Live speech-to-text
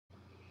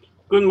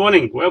Good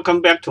morning.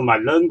 Welcome back to my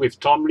Learn with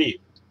Tom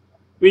Lee.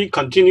 We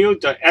continue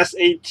the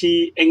SAT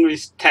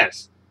English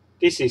test.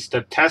 This is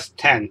the test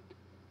 10,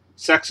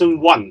 section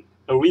 1,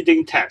 a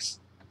reading test,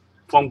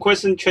 from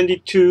question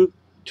 22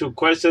 to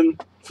question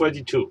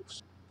 32.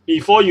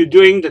 Before you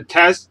doing the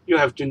test, you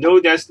have to know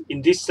that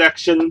in this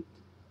section,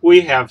 we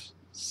have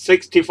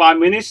 65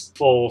 minutes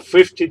for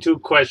 52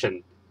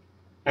 questions,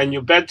 and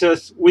you better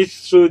read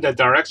through the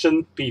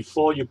direction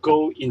before you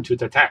go into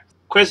the test.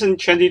 Question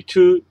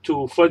 22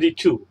 to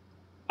 32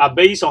 are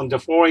based on the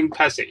following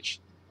passage.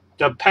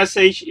 The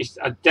passage is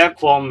adapted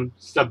from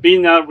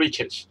Sabina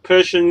Richards'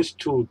 Persons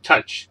to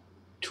Touch,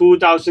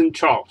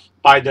 2012,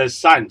 by the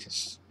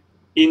scientists.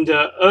 In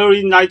the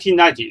early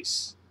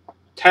 1990s,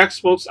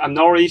 textbooks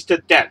acknowledged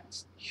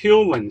that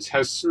humans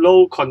have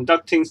slow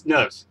conducting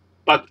nerves,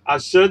 but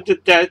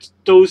asserted that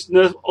those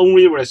nerves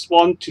only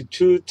respond to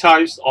two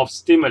types of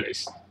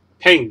stimulus,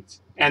 pain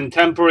and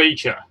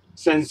temperature.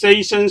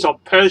 Sensations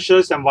of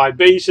pressures and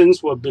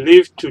vibrations were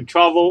believed to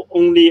travel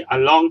only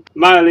along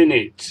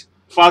myelinate,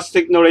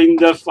 fast-signaling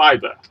nerve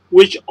fiber,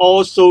 which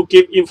also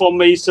give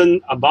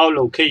information about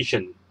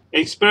location.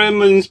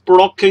 Experiments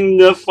blocking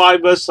nerve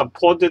fibers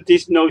supported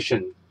this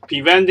notion,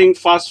 preventing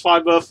fast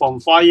fiber from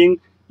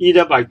firing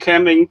either by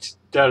clamming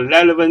the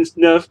relevant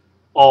nerve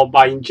or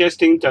by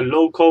ingesting the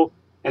local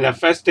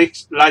anesthetic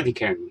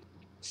lidocaine.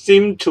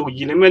 Seemed to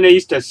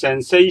eliminate the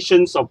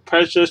sensations of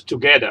pressures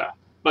together,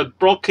 but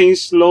blocking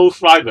slow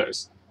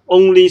fibers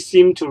only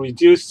seem to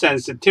reduce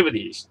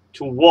sensitivities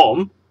to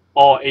warm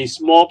or a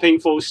small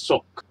painful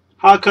shock.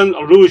 Hakan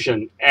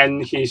Illusion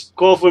and his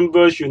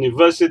Gothenburg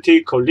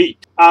University colleague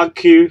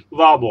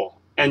A-Level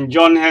and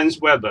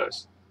Johannes Weber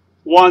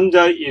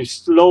wonder if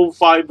slow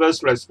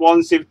fibers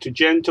responsive to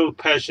gentle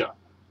pressure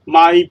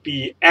might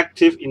be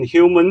active in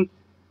humans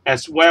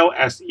as well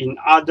as in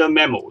other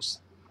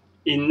mammals.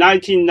 In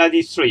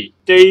 1993,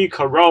 they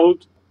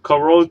corrode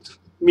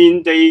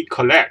mean they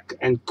collect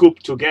and group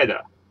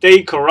together.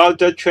 They corralled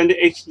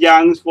 28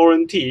 young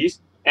volunteers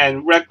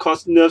and record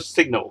nerve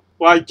signal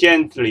while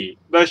gently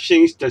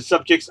brushing the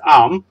subject's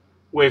arm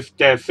with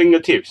their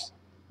fingertips,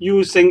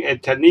 using a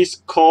technique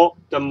called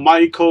the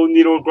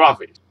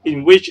microneurography,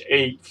 in which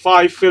a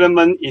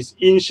 5-filament is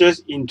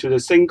inserted into the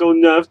single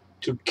nerve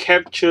to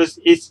capture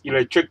its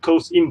electrical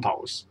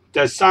impulse.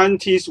 The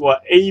scientists were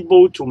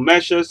able to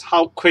measure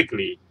how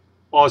quickly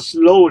or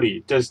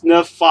slowly the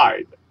nerve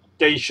fired.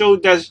 They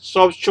showed that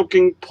soft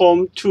shocking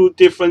formed two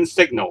different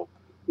signals,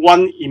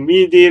 one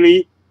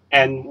immediately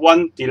and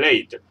one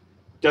delayed.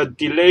 The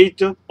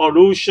delayed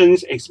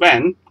illusions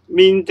expand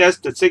mean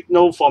that the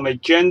signal from a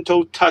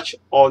gentle touch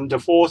on the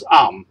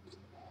forearm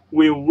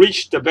will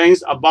reach the brain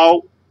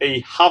about a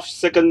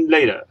half-second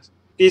later.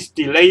 This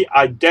delay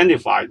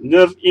identified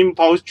nerve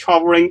impulse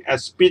traveling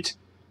at speed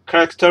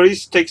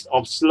characteristics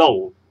of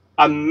slow,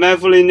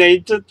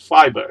 unmyelinated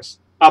fibers,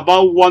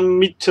 about 1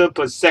 meter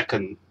per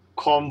second,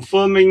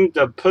 confirming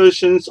the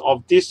presence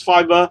of this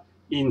fiber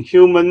in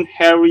human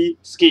hairy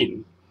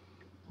skin.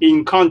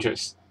 In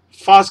contrast,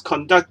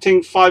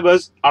 fast-conducting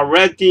fibers are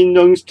already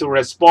known to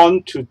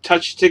respond to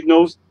touch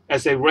signals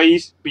at a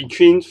rate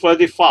between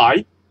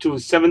 35 to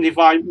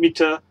 75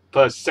 meters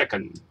per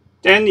second.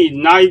 Then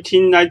in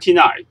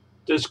 1999,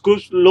 the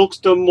group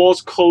looked more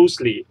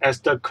closely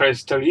at the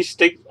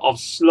characteristics of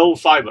slow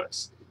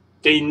fibers.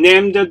 They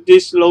named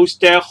these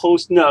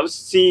low-stairhost nerves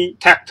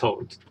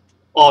C-tactile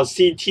or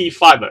CT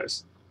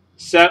fibers,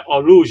 cell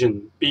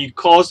illusion,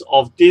 because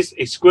of this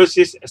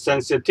exquisite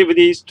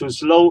sensitivities to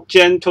slow,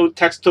 gentle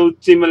tactile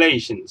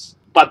stimulations,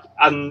 but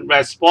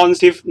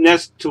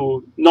unresponsiveness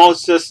to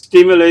noxious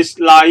stimulus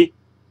like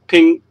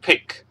pink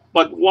pick.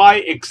 But why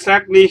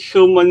exactly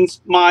humans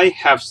might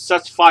have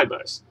such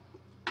fibers,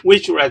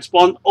 which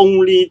respond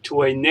only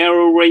to a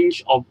narrow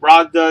range of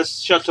rather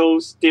subtle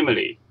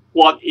stimuli?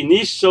 What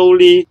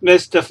initially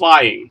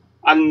mystifying,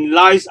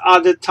 unlike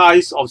other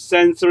types of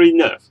sensory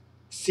nerve,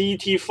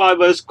 CT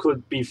fibers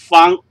could be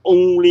found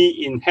only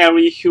in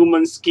hairy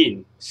human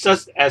skin,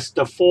 such as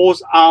the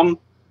forearm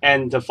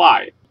and the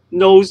thigh.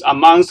 No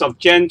amounts of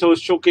gentle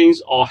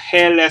shockings or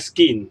hairless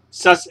skin,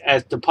 such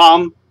as the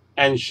palm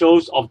and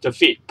soles of the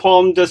feet,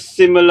 formed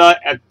similar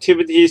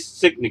activity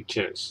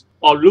signatures.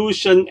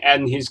 Illusion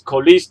and his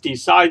colleagues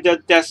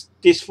decided that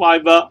this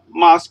fiber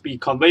must be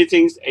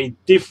conveying a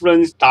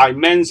different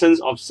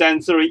dimensions of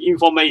sensory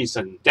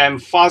information than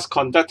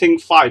fast-conducting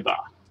fiber.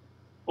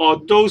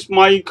 Although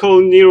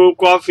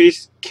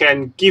microneurographies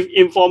can give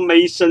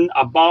information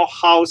about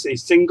how a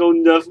single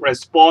nerve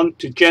responds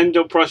to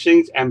gentle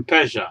pressure and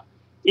pressure,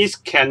 it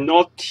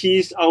cannot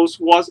tease out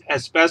what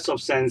aspects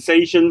of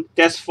sensation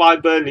that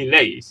fiber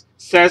relays,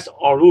 says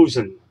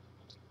Illusion.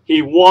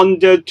 He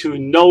wanted to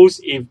know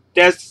if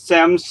that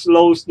same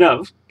slow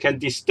nerve can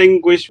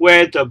distinguish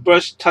where the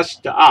brush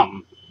touched the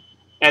arm,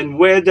 and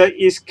whether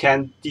it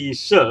can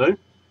discern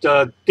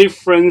the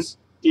difference.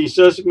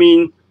 Discern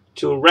means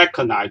to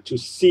recognize, to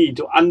see,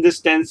 to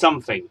understand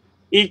something.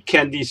 It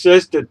can discern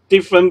the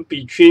difference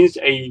between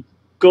a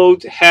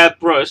gold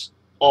hairbrush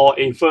or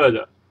a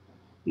feather.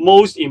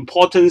 Most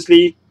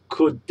importantly,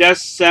 could that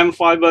same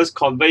fibers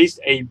convey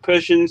a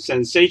pressure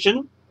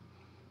sensation?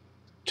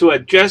 To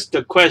address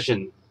the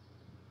question,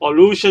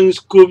 Olution's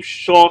group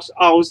sought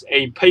out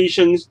a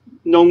patient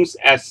known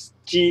as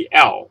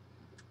GL,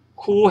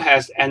 who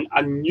has an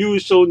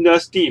unusual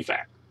nerve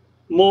defect.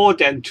 More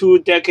than 2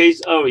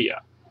 decades earlier,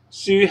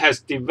 she has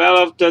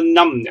developed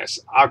numbness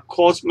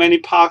across many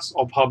parts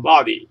of her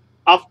body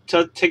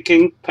after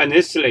taking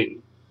penicillin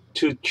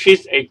to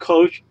treat a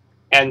cold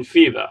and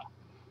fever.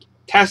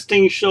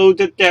 Testing showed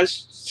that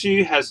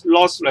she has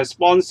lost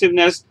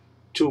responsiveness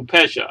to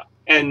pressure,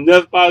 and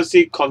nerve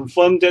biopsy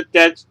confirmed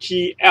that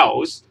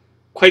GL's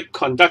quick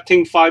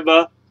conducting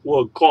fiber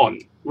were gone,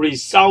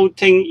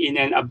 resulting in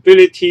an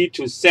ability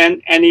to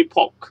send any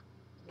poke,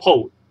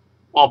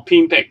 or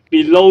pinprick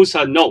below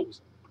her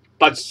nose,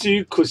 but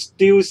she could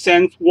still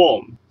sense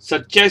warmth,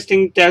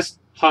 suggesting that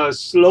her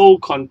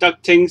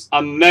slow-conducting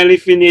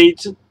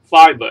unmalignant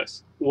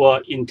fibers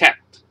were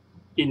intact.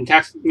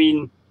 Intact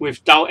means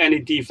without any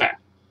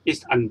defect,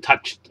 is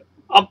untouched.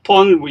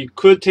 Upon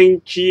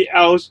recruiting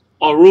GL's,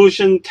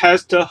 Olution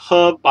tested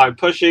her by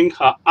pushing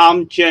her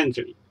arm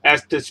gently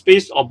at the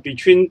speed of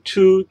between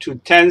 2 to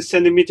 10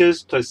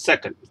 centimeters per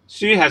second.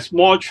 She has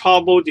more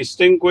trouble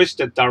distinguishing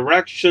the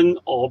direction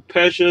or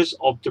pressures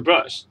of the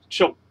brush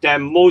stroke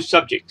than most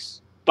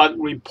subjects, but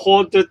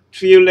reported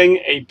feeling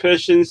a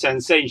pressure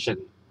sensation.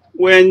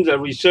 When the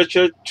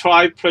researcher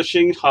tried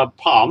pushing her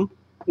palm,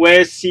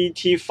 where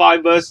CT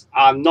fibers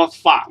are not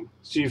found,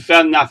 she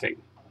felt nothing.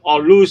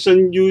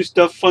 Olution used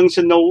the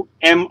functional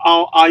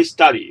MRI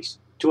studies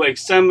to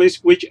examine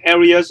which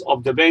areas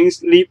of the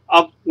veins lit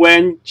up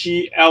when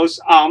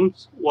GL's arm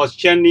was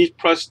gently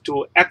pressed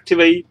to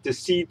activate the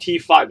CT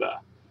fiber.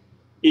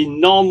 In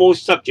normal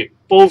subjects,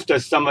 both the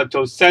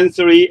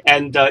somatosensory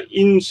and the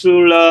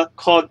insular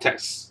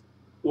cortex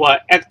were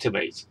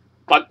activated,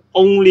 but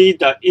only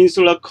the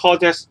insular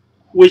cortex,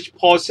 which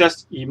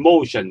processes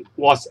emotion,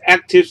 was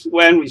active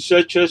when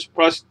researchers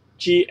pressed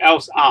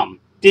GL's arm.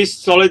 This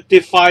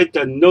solidified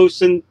the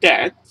notion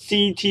that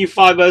CT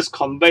fibers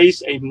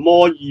conveys a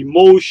more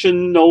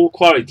emotional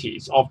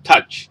qualities of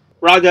touch,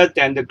 rather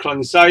than the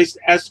concise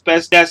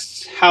aspects that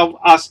help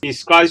us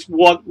describe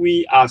what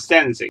we are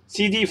sensing.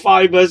 CT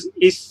fibers,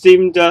 it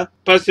seems,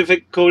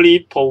 specifically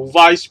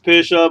provides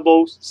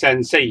pleasurable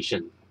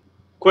sensation.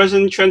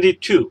 Question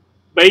 22.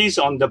 Based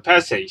on the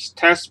passage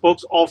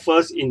textbooks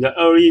offers in the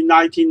early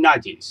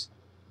 1990s,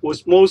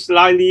 would most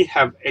likely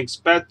have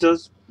expected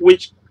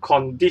which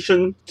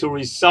condition to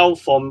result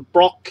from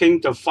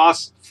blocking the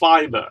fast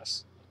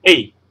fibers?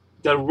 A.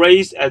 The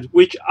rate at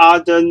which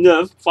other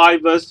nerve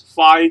fibers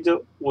fired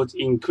would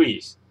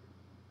increase.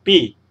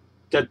 B.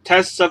 The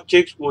test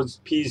subject would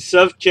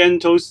perceive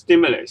gentle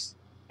stimulus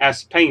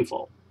as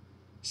painful.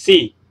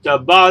 C. The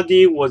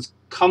body would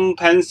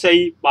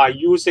compensate by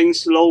using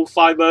slow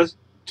fibers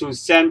to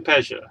send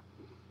pressure.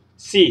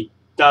 C.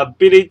 The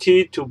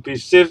ability to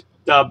perceive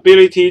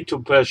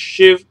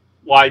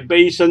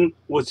vibration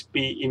would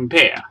be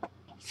impaired.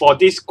 For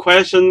this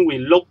question, we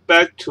look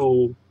back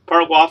to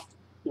paragraph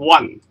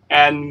 1,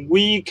 and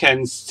we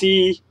can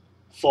see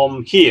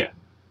from here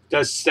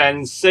the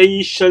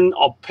sensation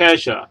of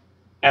pressure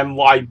and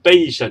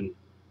vibration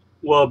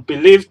were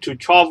believed to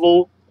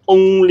travel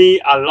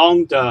only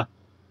along the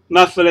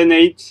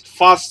methylate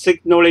fast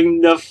signaling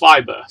nerve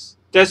fibers.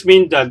 That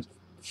means that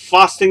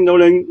fast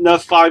signaling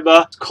nerve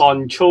fiber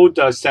control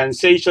the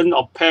sensation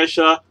of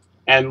pressure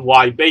and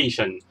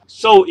vibration.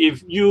 So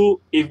if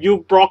you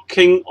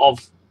blocking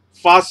of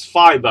fast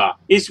fiber,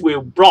 it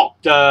will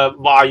block the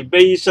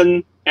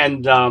vibration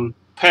and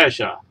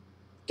pressure.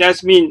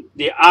 That means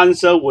the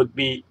answer would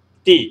be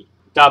D.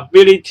 The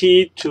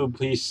ability to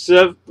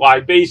perceive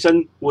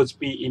vibration would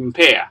be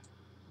impaired,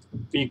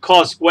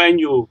 because when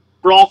you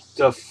block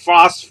the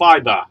fast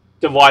fiber,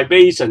 the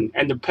vibration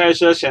and the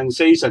pressure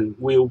sensation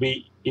will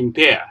be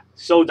impaired.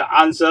 So the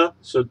answer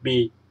should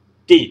be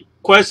D.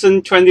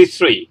 Question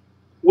 23.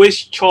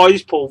 Which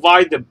choice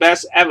provides the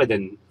best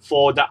evidence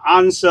for the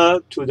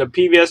answer to the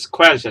previous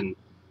question,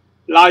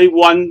 line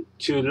 1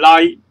 to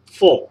line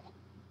 4?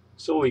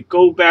 So we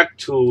go back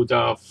to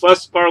the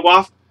first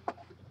paragraph,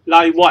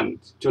 line 1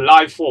 to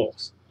line 4.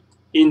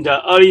 In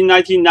the early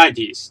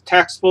 1990s,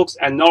 textbooks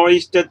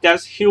acknowledged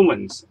that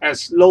humans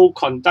as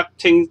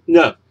low-conducting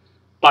nerves,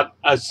 but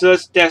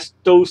assert that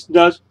those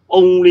nerves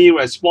only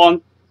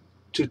respond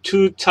to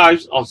 2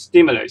 types of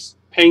stimulus,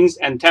 pain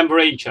and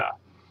temperature.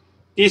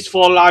 These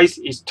 4 lines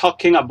is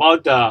talking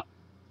about the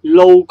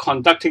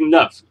low-conducting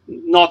nerve,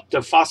 not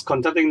the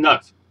fast-conducting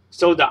nerve.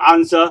 So the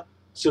answer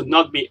should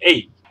not be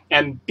A.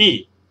 And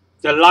B,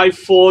 the line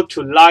 4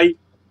 to line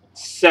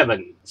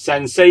 7,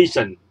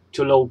 sensation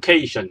to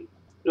location.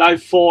 Line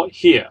 4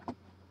 here.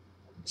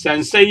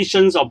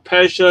 Sensations of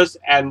pressures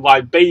and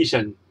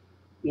vibration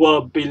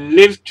were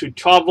believed to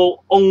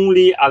travel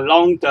only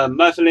along the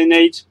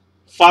methylate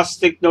fast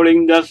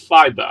signaling nerve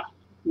fiber,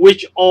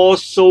 which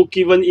also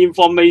given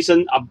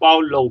information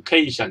about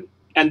location.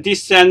 And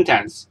this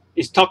sentence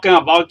is talking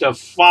about the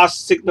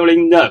fast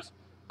signaling nerve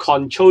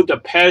control the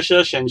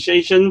pressure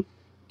sensation,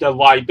 the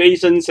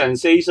vibration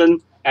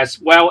sensation, as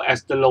well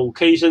as the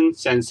location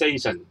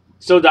sensation.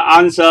 So the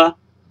answer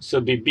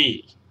should be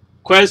B.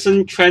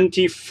 Question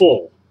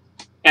 24.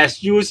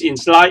 As used in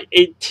slide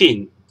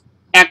 18,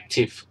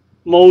 active,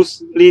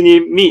 most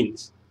linear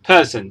means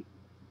person,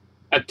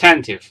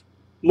 attentive,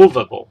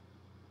 movable,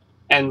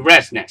 and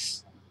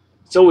restless.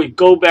 So we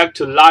go back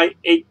to line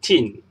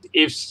 18.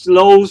 If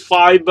slow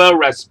fiber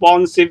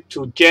responsive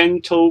to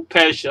gentle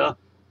pressure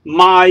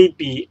might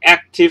be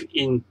active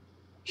in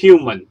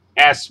human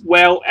as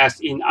well as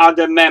in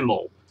other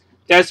mammal,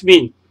 that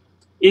means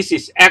it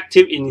is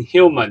active in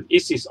human.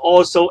 It is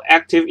also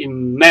active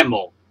in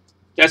mammal.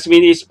 That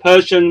means it's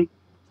person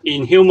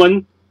in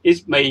human.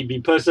 It may be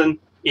person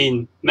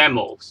in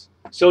mammals.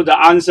 So the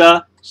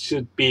answer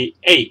should be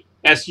A.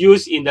 As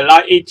used in the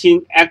line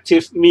 18,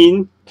 active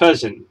mean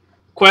person.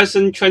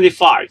 Question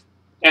 25.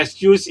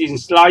 As used in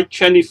slide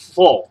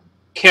 24,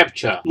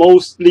 capture,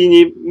 most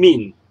linear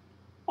mean,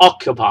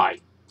 occupy,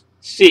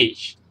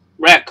 siege,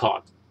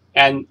 record,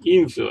 and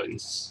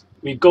influence.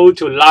 We go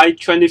to line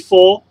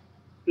 24.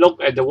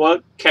 Look at the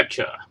word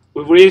capture.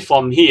 We read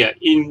from here,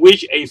 in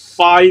which a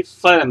fine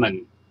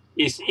filament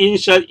is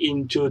inserted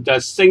into the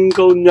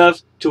single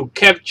nerve to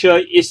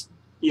capture its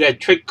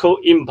electrical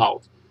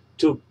impulse.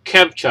 To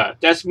capture,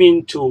 that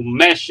means to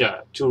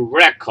measure, to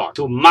record,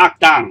 to mark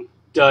down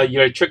the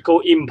electrical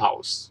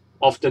impulse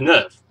of the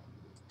nerve.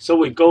 So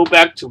we go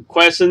back to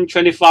question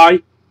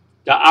 25.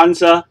 The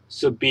answer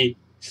should be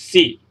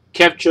C.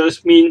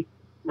 Captures mean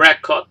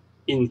record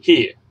in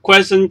here.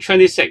 Question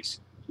 26.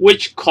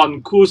 Which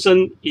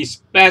conclusion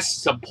is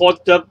best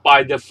supported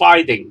by the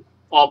finding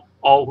of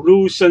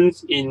evolution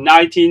in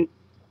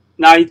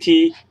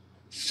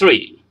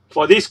 1993?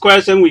 For this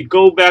question, we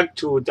go back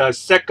to the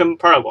second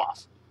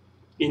paragraph.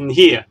 In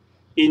here,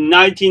 in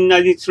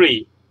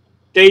 1993,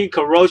 they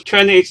corrode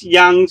 28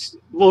 young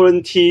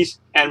volunteers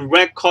and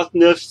record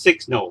nerve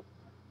signal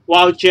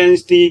while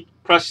gently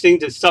pressing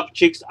the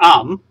subject's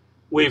arm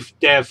with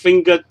their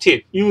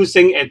fingertip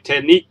using a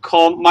technique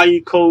called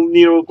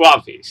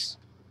microneurographics.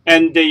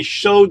 And they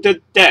showed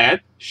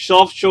that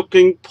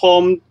soft-stroking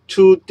prompt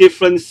two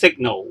different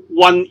signals,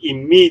 one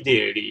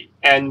immediately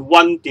and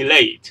one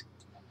delayed.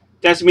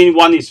 That means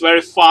one is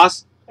very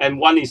fast and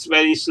one is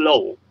very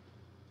slow.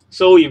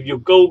 So if you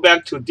go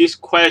back to this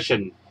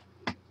question,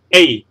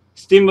 A.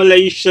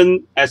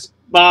 Stimulation as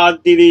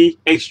bodily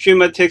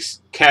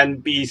extremities can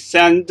be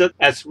sent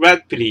as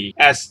rapidly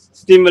as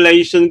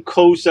stimulation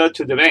closer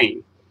to the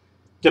vein.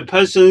 The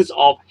presence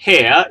of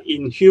hair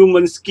in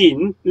human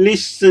skin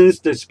lessens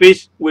the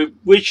speed with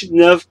which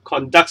nerve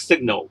conducts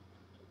signal.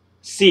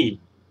 C.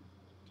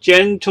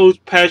 Gentle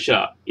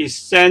pressure is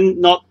sent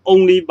not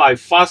only by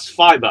fast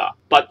fiber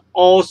but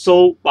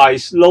also by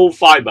slow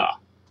fiber.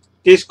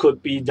 This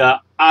could be the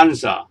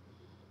answer,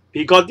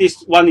 because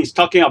this one is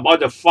talking about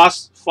the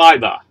fast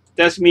fiber.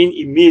 That means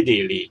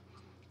immediately.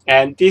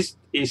 And this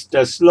is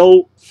the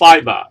slow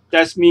fiber.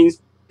 That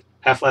means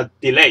have a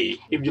delay.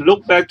 If you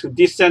look back to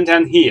this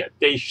sentence here,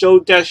 they show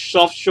that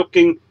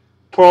soft-stroking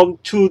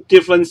prompt two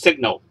different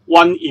signals.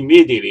 One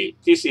immediately,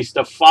 this is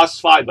the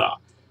fast fiber,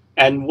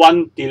 and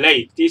one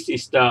delayed, this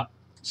is the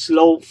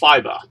slow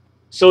fiber.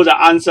 So the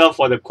answer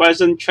for the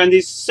question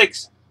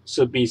 26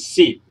 should be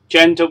C.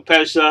 Gentle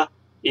pressure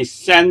is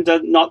sent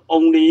not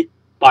only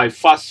by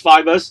fast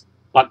fibers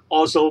but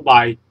also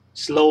by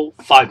slow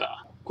fiber.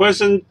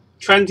 Question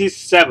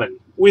 27.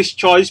 Which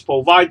choice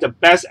provides the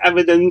best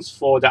evidence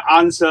for the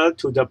answer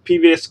to the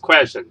previous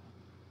question?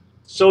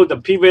 So the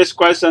previous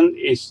question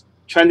is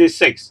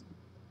 26.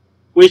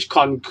 Which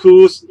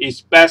concludes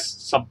is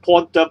best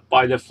supported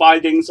by the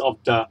findings of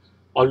the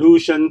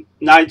evolution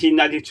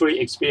 1993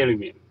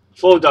 experiment?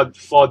 For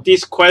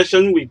this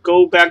question, we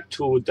go back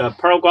to the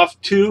paragraph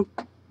 2.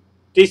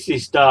 This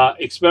is the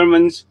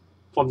experiment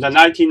from the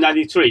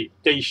 1993.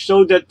 They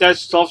showed that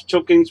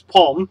soft-stroking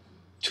prompt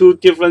two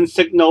different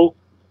signals,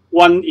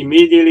 one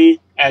immediately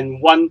and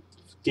one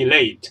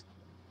delayed.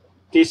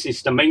 This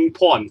is the main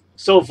point.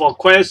 So for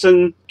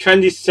question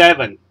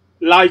 27,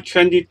 line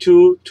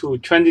 22 to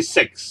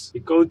 26, we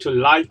go to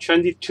line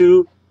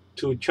 22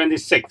 to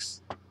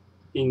 26.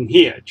 In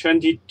here,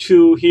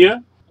 22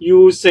 here,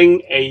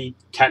 using a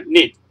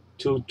technique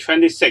to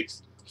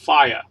 26,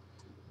 fire.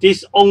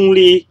 This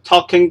only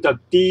talking the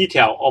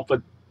detail of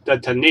the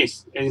technique,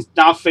 and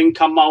nothing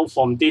come out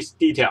from this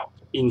detail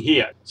in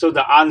here. So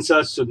the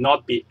answer should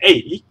not be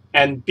A.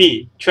 And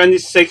B,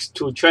 26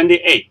 to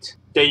 28.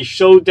 They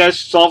show that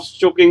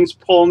soft-stroking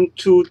prompt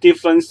two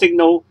different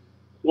signals,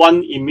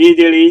 one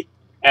immediately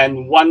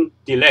and one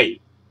delay.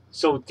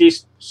 So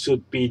this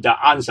should be the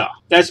answer.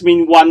 That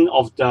means one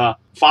of the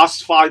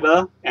fast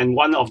fiber and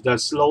one of the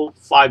slow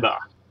fiber.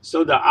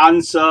 So the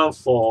answer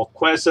for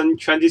question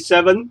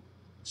 27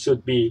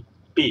 should be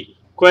B.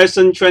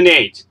 Question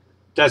 28.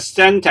 The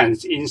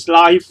sentence in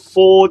slide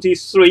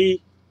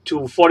 43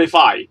 to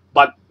 45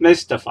 but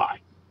mystify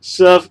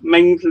serve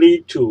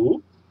mainly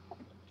to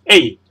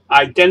A.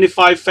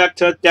 Identify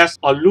factors that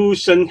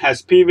evolution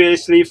has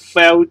previously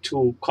failed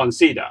to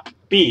consider.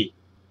 B.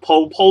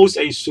 Propose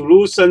a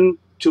solution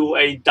to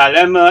a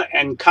dilemma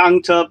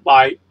encountered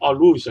by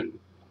evolution.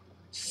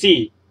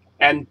 C.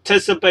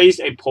 Anticipates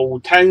a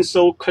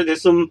potential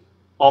criticism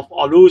of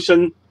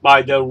allusion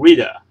by the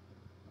reader.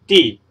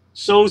 D.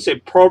 Shows a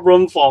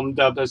problem from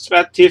the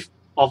perspective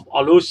of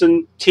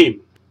allusion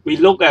team. We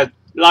look at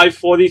line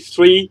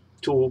 43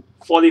 to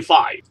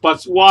 45.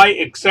 But why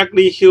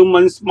exactly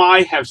humans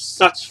might have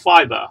such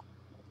fiber,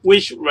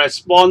 which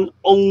respond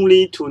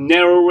only to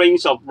narrow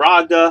range of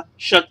rather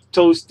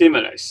subtle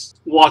stimulus,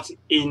 was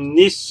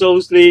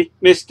initially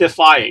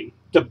mystifying.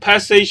 The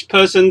passage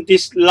presents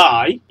this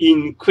line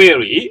in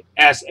query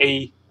as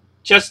a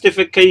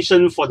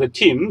justification for the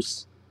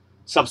team's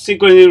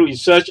subsequent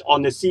research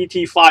on the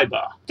CT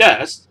fiber.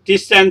 Thus,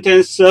 this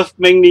sentence serves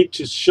mainly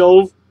to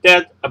show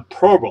that a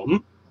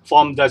problem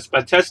from the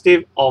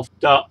perspective of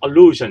the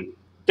allusion.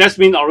 That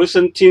means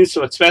allusion team's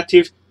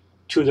perspective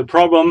to the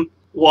problem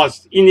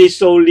was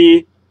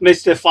initially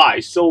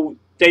mystified, so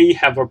they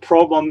have a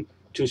problem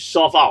to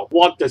solve out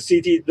what the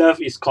CT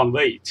nerve is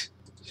conveyed.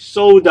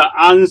 So the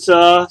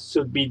answer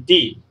should be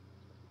D.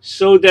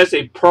 So there's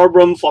a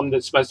problem from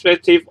the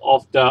perspective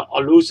of the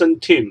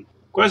allusion team.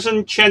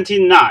 Question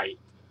 29.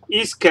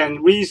 It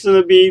can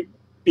reasonably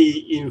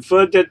be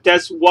inferred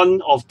that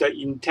one of the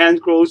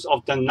intent goals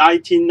of the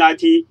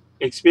 1990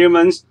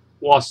 experiments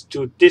was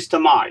to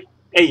determine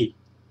A.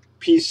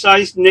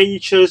 Precise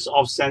natures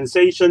of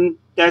sensation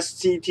that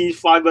CT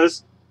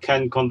fibers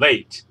can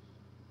convey.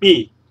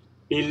 B.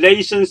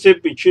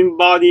 Relationship between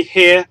body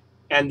hair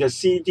and the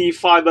CT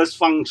fibers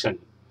function.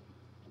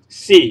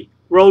 C.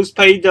 Roles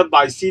played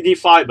by CT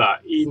fiber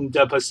in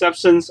the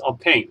perceptions of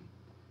pain.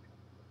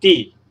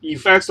 D.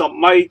 Effects of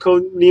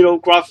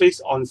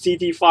microneurographics on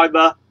CT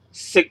fiber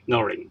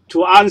signaling.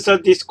 To answer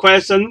this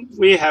question,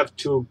 we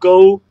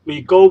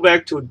go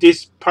back to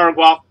this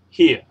paragraph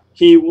here.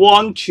 He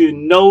wants to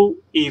know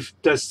if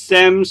the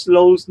Sam's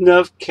Lowe's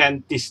nerve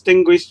can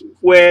distinguish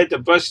where the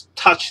brush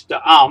touched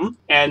the arm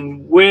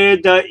and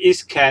whether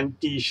it can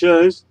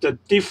discern the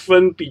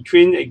difference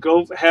between a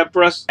glove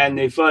hairbrush and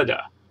a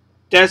feather.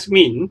 That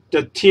means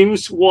the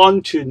teams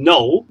want to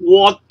know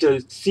what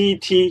the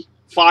CT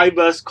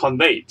fibers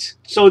conveyed.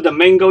 So the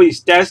main goal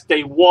is that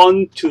they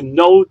want to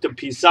know the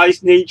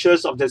precise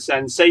natures of the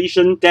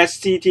sensation that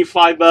CT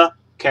fiber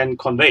can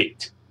convey.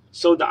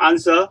 So the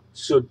answer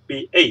should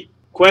be A.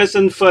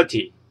 Question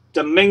 30.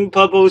 The main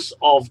purpose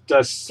of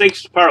the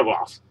sixth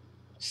paragraph,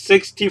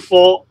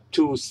 64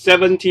 to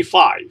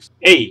 75.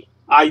 A.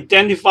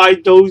 Identify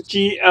those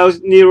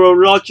GL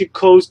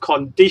neurological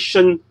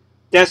conditions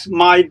that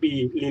might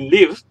be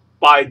relieved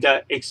by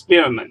the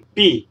experiment.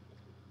 B.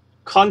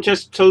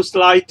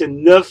 Contextualize the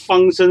nerve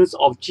functions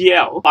of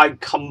GL by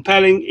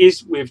comparing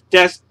it with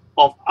that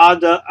of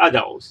other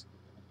adults.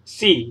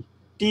 C.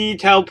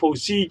 Detail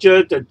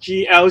procedure the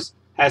GL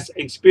has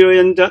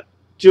experienced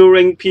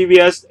during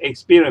previous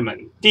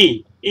experiment.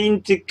 D.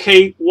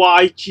 Indicate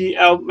why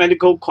GL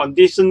medical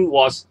condition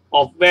was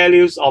of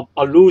values of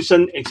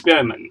allusion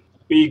experiment.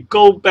 We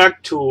go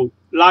back to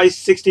line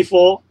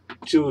 64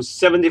 to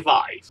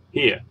 75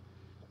 here.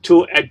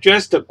 To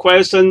address the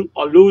question,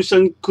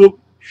 allusion group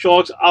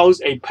sought out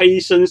a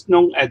patient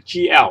known as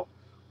GL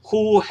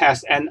who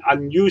has an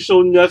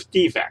unusual nerve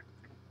defect.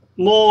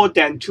 More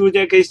than 2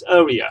 decades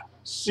earlier,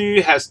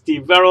 she has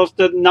developed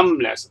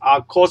numbness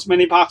across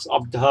many parts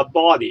of her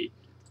body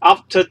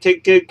after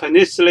taking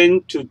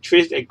penicillin to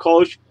treat a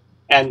cold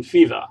and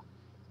fever.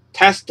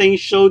 Testing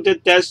showed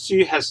that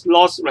she has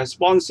lost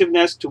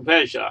responsiveness to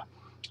pressure,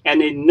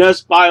 and a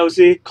nurse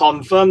biopsy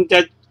confirmed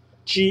that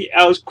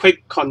GL's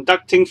quick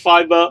conducting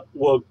fiber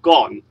were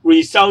gone,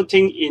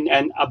 resulting in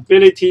an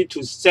ability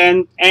to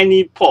send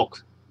any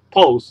poke,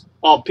 pulse,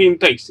 or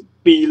pinpricks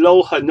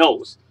below her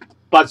nose,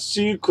 but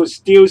she could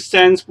still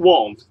sense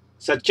warmth,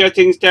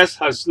 suggesting that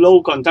her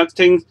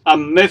slow-conducting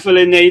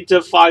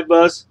unmethylinated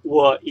fibers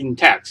were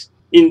intact.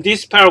 In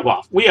this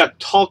paragraph, we are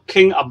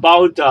talking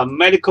about the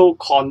medical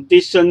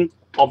condition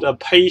of the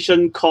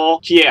patient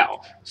called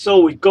GL. So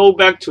we go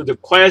back to the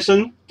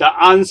question. The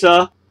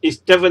answer is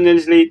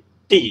definitely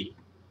D,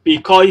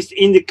 because it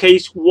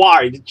indicates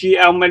why the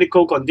GL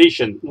medical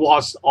condition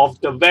was of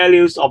the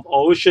values of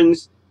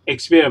Ocean's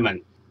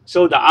experiment.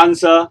 So the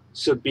answer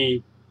should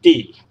be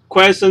D.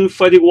 Question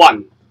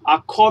 31.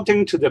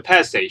 According to the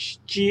passage,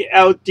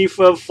 GL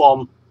differ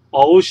from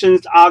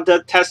Ocean's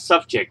other test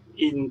subjects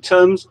in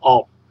terms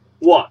of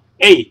what?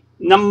 A.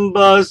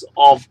 Numbers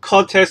of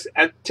cortex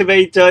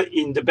activated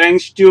in the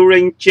bench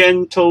during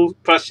gentle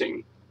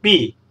brushing.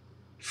 B.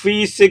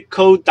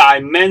 Physical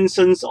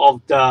dimensions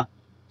of the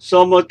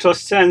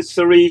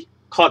somatosensory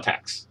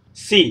cortex.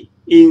 C.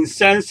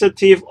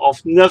 Insensitive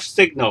of nerve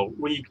signal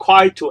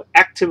required to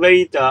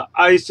activate the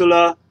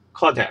axillary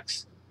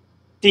cortex.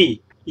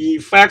 D.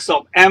 Effects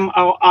of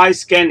MRI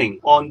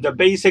scanning on the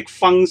basic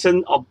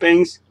function of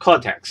brain's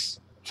cortex.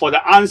 For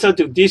the answer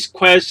to this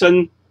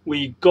question,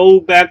 we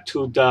go back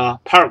to the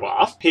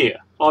paragraph here.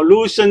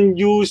 Allusion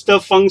used the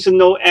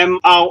functional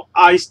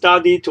MRI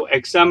study to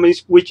examine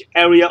which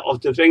area of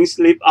the brain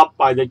lit up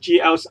by the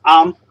GL's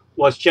arm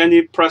was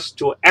gently pressed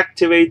to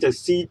activate the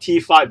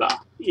CT fiber.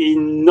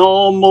 In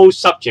normal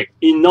subject,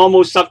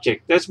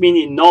 that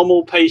means in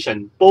normal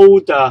patient,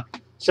 both the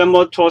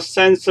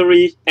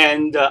somatosensory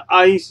and the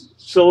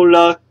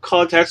insular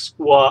cortex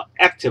were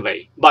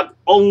activated, but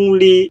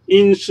only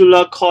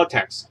insular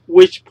cortex,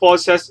 which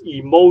process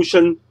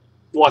emotion,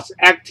 was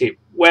active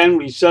when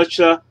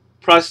researcher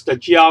pressed the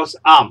GR's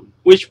arm,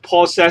 which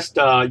processed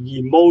the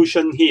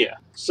emotion here.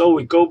 So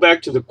we go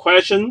back to the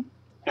question,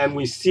 and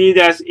we see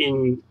that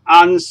in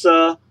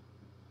answer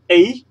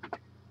A,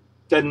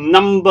 the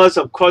numbers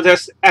of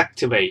cortex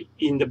activate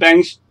in the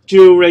bench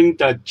during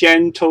the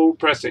gentle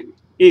pressing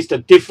is the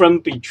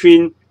difference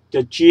between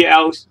the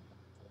GLs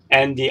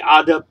and the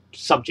other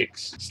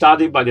subjects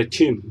studied by the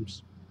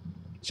teams.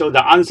 So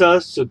the answer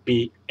should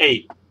be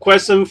A.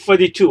 Question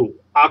 32.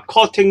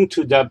 According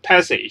to the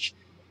passage,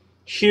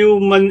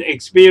 human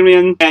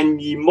experience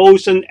and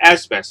emotion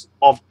aspects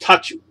of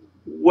touch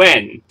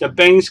when the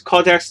brain's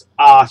cortex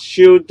are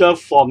shielded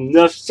from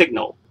nerve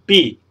signal.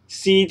 B.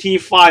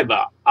 CT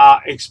fiber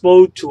are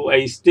exposed to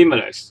a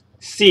stimulus.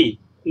 C.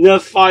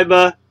 Nerve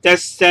fiber that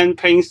send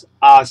pains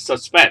are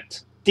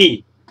suspect.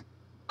 D.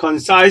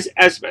 Concise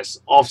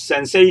aspects of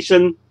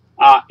sensation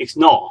are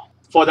ignored.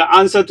 For the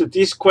answer to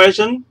this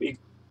question, we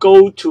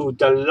go to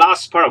the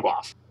last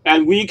paragraph,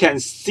 and we can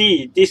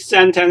see this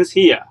sentence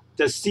here.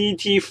 The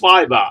CT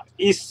fiber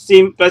is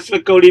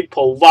specifically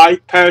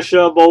provide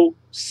pleasurable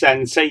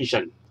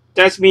sensation.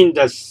 That means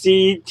the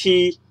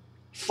CT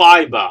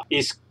fiber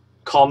is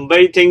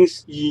conveying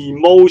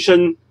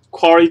emotion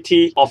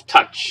quality of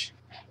touch.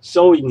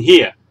 So in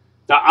here,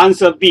 the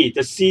answer B,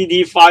 the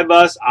CT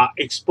fibers are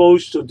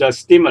exposed to the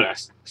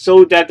stimulus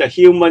so that the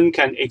human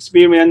can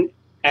experience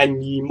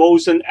an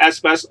emotion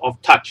aspect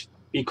of touch,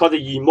 because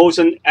the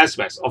emotion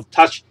aspect of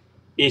touch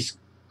is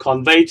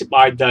conveyed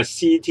by the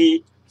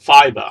CT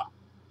fiber.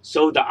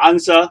 So the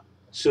answer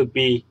should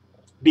be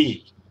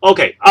B.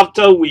 Okay,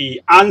 after we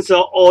answer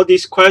all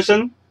these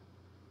questions,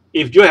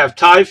 if you have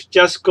time,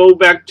 just go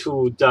back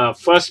to the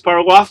first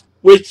paragraph,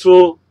 read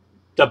through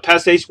the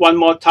passage one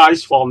more time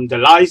from the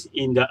lines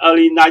in the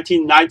early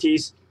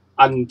 1990s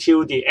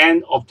until the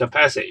end of the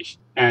passage.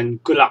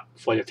 And good luck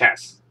for your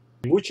test.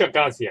 Muchas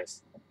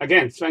gracias.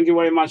 Again, thank you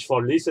very much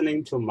for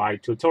listening to my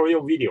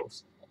tutorial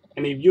videos.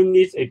 And if you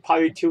need a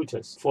private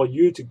tutor for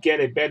you to get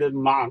a better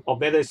mark or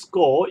better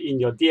score in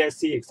your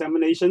DSC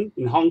examination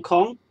in Hong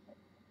Kong,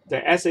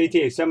 the SAT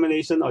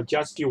examination, or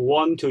just you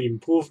want to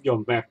improve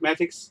your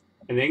mathematics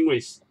and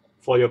English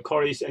for your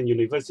college and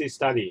university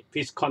study,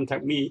 please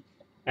contact me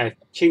at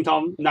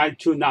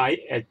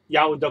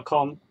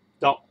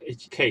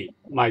chingtom929@yahoo.com.hk.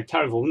 My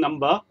telephone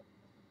number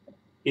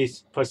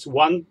is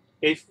 +1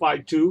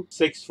 852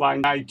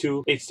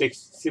 6592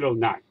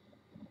 8609。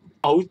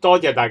好多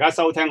謝大家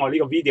收聽我呢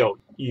個 video。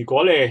如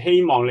果你係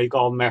希望你個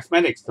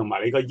mathematics 同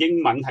埋你個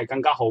英文係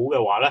更加好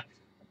嘅話咧，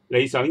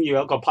你想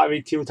要一個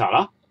private tutor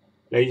啦，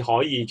你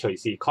可以隨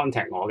時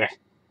contact 我嘅，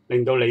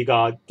令到你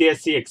個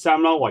DSC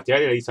exam 啦，或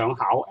者你想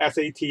考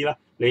SAT 啦，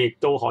你亦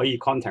都可以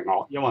contact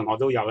我，因為我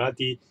都有一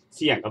啲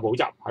私人嘅補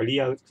習喺呢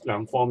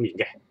兩方面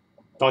嘅。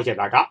多謝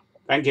大家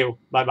 ，thank you，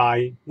拜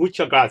拜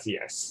 ，muchas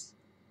gracias。